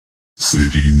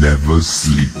city never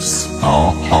sleeps,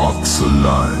 our hearts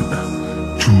align.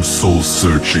 Two souls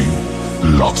searching,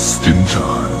 lost in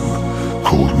time.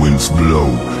 Cold winds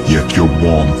blow, yet your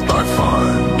warmth I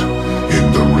find in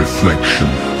the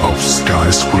reflection of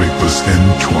skyscrapers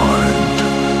entwined.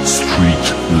 Street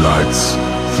lights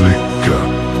flicker,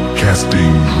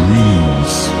 casting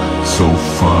dreams so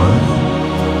fine.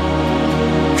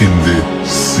 In the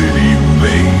city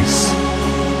maze,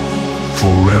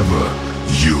 forever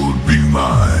you'll be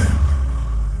mine.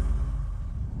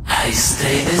 I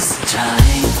stay this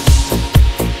time,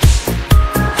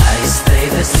 I stay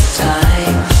this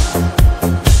time.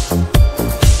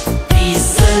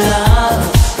 Peace and love,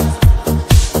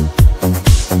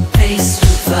 face to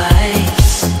fight.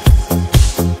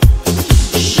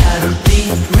 Shadow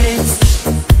deep rifts,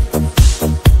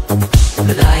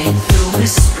 glide through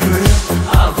whisper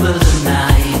of the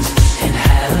night. In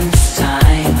heaven's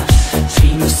time,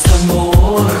 dream of some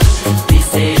more, be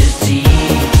faded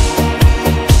deep.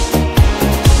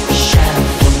 Shadow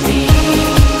for me,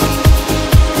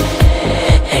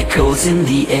 echoes in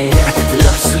the air,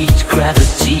 love sweet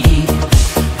gravity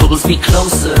pulls me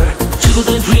closer to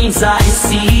the dreams I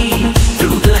see.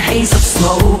 Through the haze of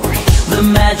smoke, the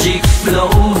magic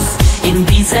flows in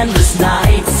these endless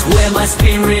nights where my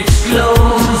spirit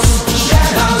glows.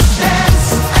 Shadows dance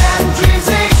and dreams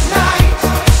ignite.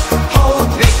 Hold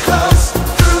me close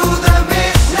through the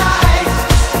midnight.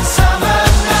 Summer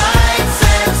nights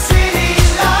and city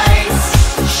lights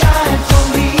shine for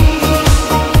me.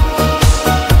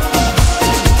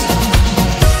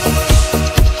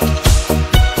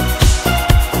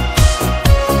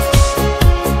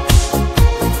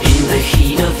 In the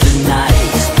heat of the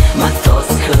night, my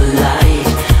thoughts collide.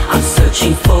 I'm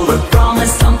searching for a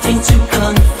promise, something to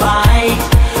confide.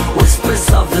 Whispers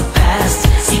of the past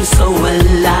seem so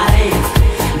alive.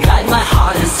 Guide my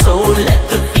heart and soul, let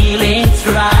the feeling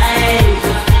thrive.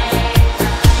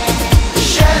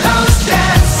 Shadows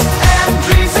dance and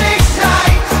dreams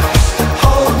ignite.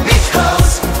 Hold me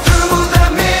close through the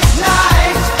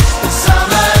midnight.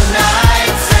 Summer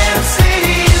nights and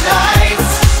city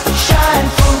lights shine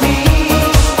for me.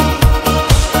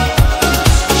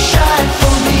 Shine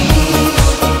for me.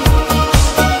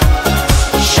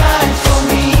 Shine for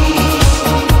me.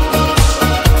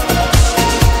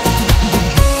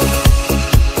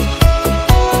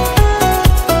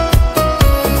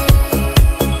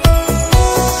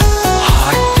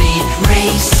 Heartbeat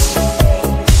race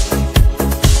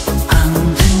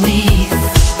underneath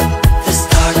the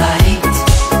starlight.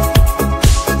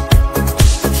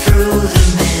 Through the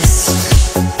mist,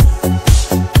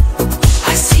 I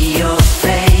see your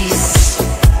face,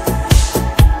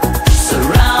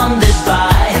 surrounded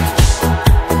by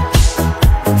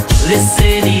this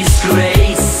city's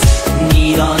grace.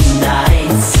 Neon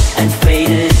nights and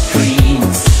faded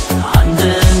dreams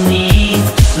underneath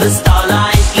the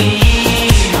starlight gleam.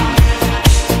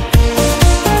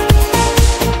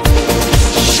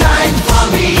 Shine for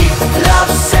me,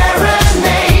 love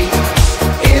serenade.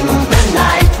 In the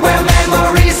night where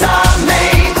memories are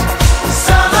made.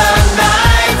 Summer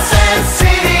nights and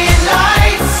city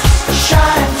lights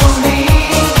shine for me.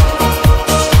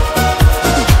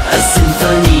 A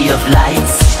symphony of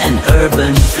lights and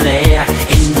urban flair.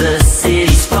 In the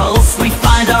city's pulse we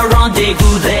find our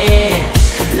rendezvous there.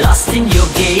 Lost in your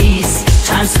gaze,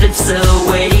 time slips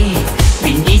away.